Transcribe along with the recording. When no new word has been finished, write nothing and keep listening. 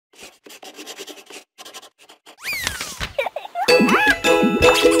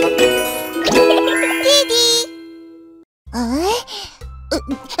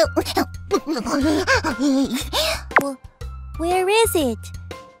Where is it?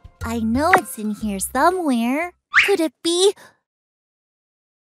 I know it's in here somewhere. Could it be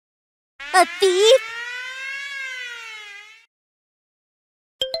a thief?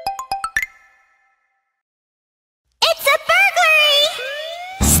 It's a burglary!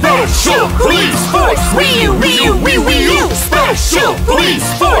 Special Police Force! Wee-oo, wee-oo, wee-wee-oo! Special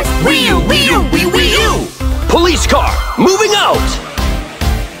Police Force! Wee-oo, wee-oo, wee-wee-oo! Police car, moving out!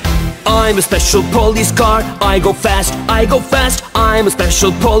 I'm a special police car. I go fast, I go fast. I'm a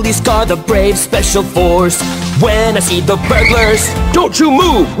special police car, the brave special force. When I see the burglars, don't you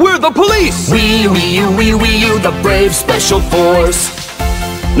move, we're the police! Wee-oo, wee-oo, wee-wee-oo, the brave special force.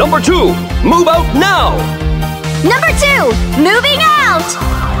 Number 2, move out now! Number 2, moving out!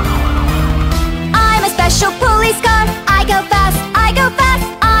 I'm a special police car. I go fast, I go fast.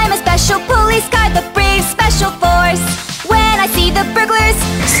 I'm a special police car, the brave special force. When I see the burglars,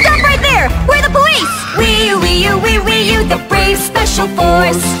 stop right there! We're the police! Wee-oo, wee-oo, wee-wee-oo, the brave special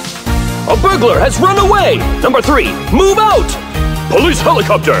force. A burglar has run away! Number 3, move out! Police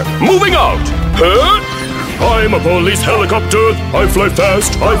helicopter, moving out! I'm a police helicopter. I fly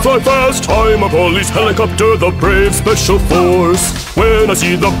fast, I fly fast. I'm a police helicopter, the brave special force. When I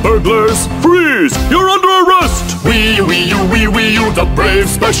see the burglars, freeze! You're under arrest! Wee-oo, wee-oo, wee-wee-oo, the brave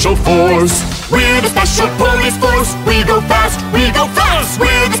special force. We're the special police force. We go fast, we go fast.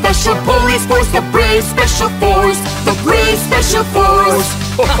 We're the special police force, the brave special force. The brave special force.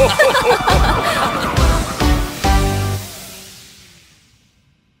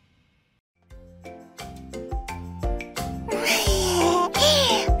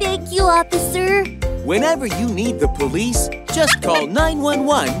 Thank you, officer. Whenever you need the police, just call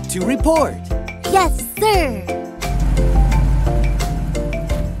 911 to report. Yes, sir.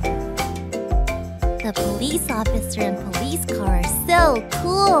 The police officer and police car are so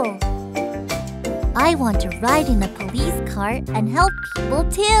cool. I want to ride in a police car and help people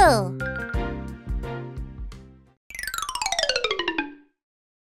too.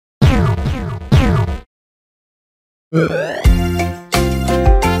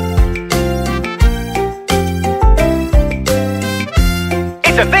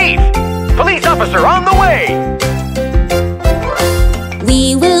 It's a thief! Police officer on the way!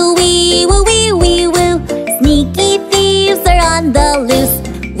 Wee woo, wee woo, wee wee woo. Sneaky thieves are on the loose.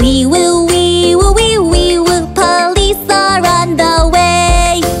 Wee woo, wee woo, wee wee woo. Police are on the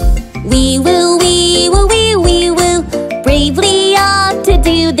way. Wee woo, wee woo, wee wee woo. Bravely off to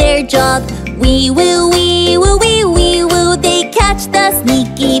do their job. Wee woo, wee woo, wee wee woo. They catch the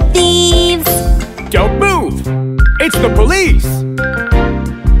sneaky thieves. Don't move! It's the police!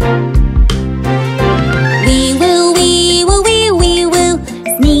 Wee woo, wee woo, wee wee woo.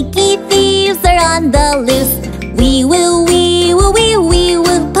 Sneaky thieves are on the loose. Wee woo, wee woo, wee wee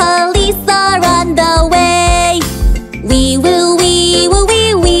woo. Police are on the way. Wee woo, wee woo,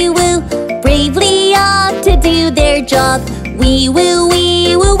 wee wee woo. Bravely off to do their job. Wee woo,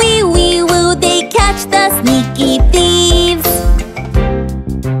 wee woo, wee wee woo. They catch the sneaky thieves.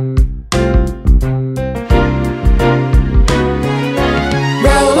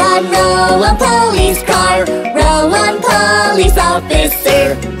 Roll on, police car. Roll on, police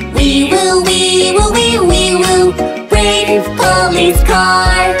officer. Wee woo, wee woo, wee wee woo. Brave police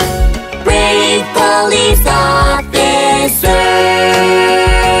car. Brave police officer.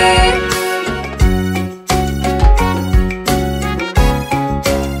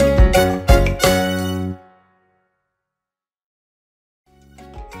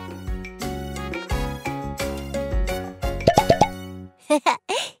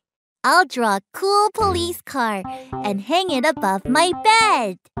 I'll draw a cool police car and hang it above my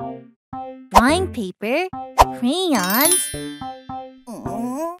bed. Drawing paper, crayons.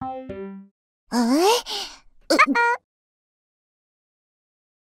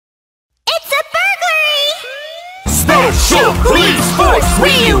 It's a burglary! Special Police Force!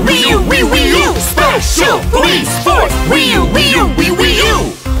 Wee-oo, wee-oo, wee-wee-oo! Special Police Force! Wee-oo, wee-oo,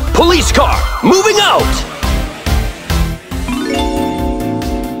 wee-wee-oo! Police car, moving out!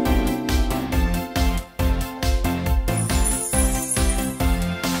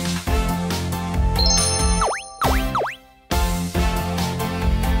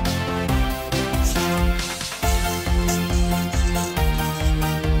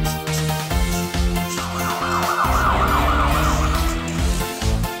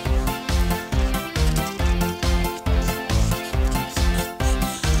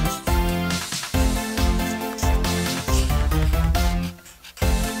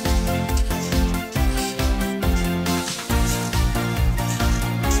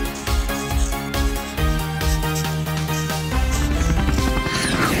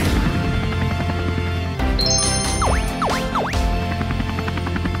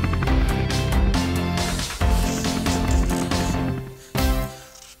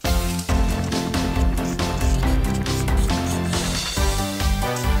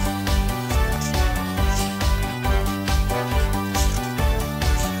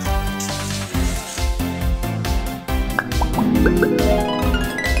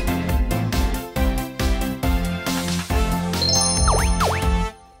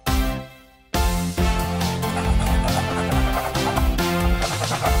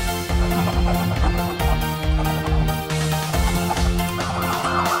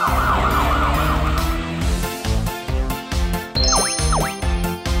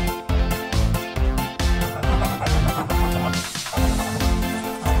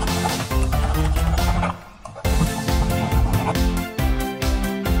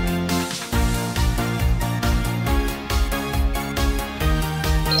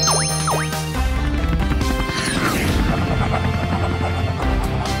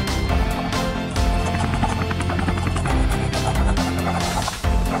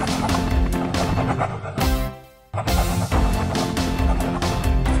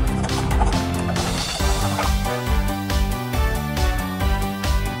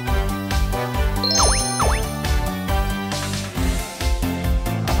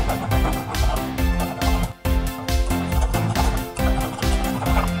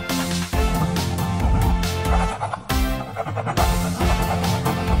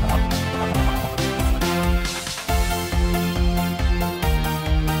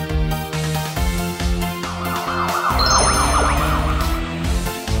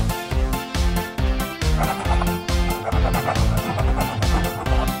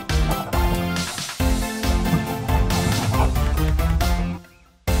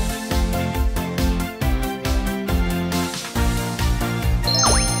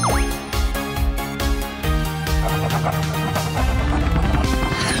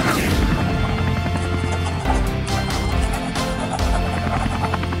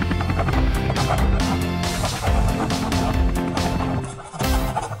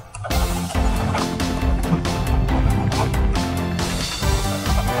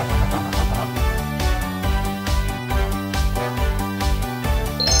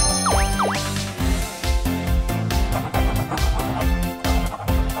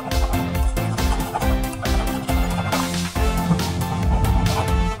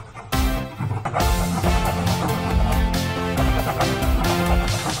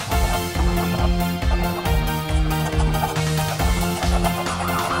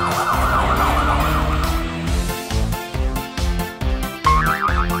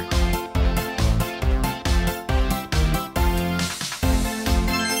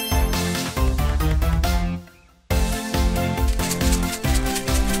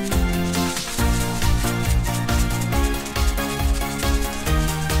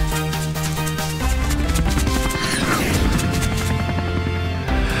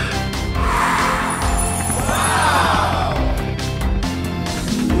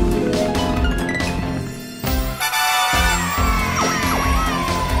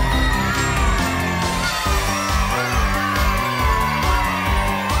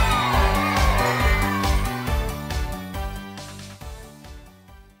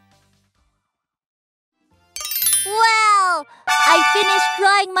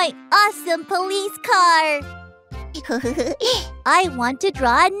 drawing my awesome police car. I want to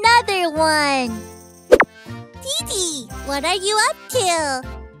draw another one. Tidi, what are you up to?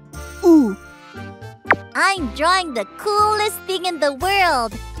 Ooh. I'm drawing the coolest thing in the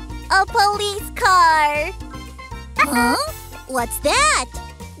world. A police car. Huh? What's that?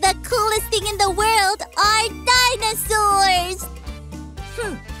 The coolest thing in the world are dinosaurs.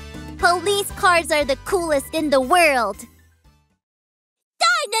 Police cars are the coolest in the world.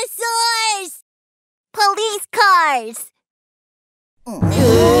 Dinosaurs! Police cars!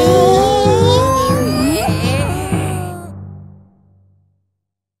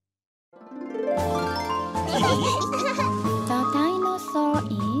 The dinosaur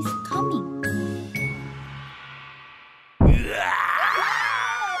is coming.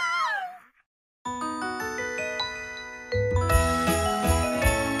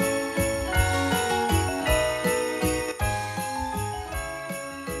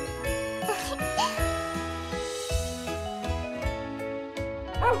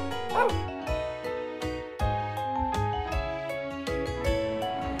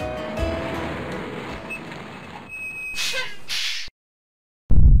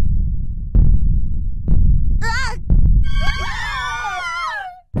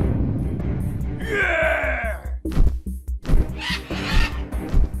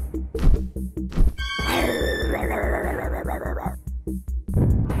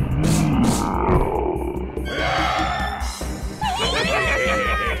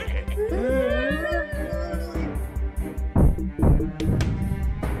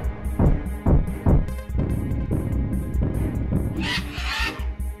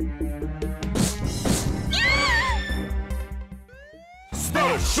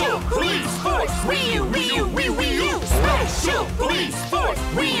 Special Police Force! Wee-oo, wee-oo, wee-wee-oo! Special Police Force!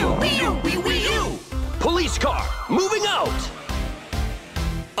 Wee-oo, wee-oo, wee-wee-oo! Police car, moving out!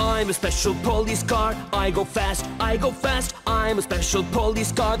 I'm a special police car. I go fast, I go fast. I'm a special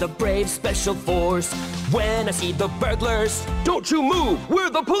police car, the brave special force. When I see the burglars, don't you move, we're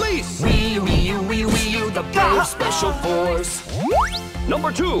the police! Wee-oo, wee-oo, wee-wee-oo, the brave special force.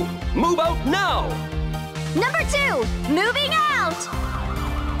 Number 2, move out now! Number 2, moving out!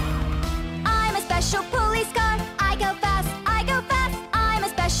 I'm a special police car. I go fast, I go fast. I'm a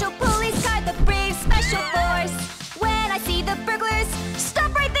special police car, the brave special force. When I see the burglars,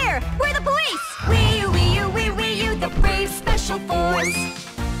 stop right there! We're the police! Wee-oo, wee-oo, wee-wee-oo, the brave special force.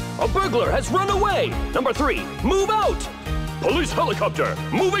 A burglar has run away! Number 3, move out! Police helicopter,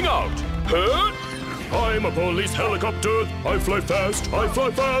 moving out! Huh? I'm a police helicopter. I fly fast, I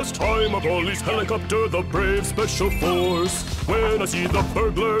fly fast. I'm a police helicopter, the brave special force. When I see the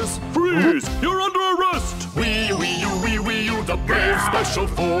burglars, freeze! You're under arrest! Wee-oo, wee-oo, the brave special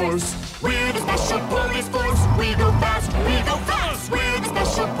force. We're the special police force. We go fast, we go fast. We're the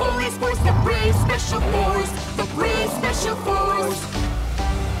special police force, the brave special force. The brave special force.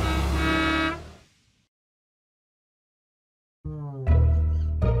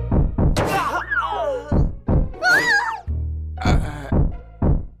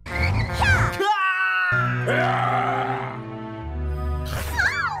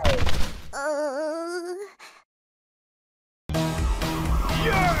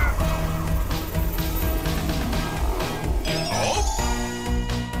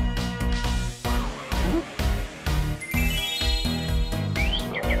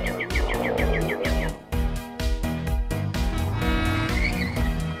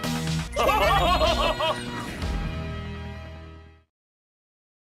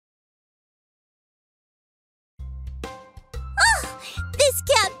 This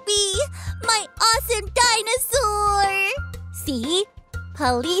can't be! My awesome dinosaur! See?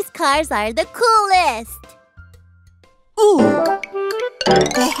 Police cars are the coolest! Ooh.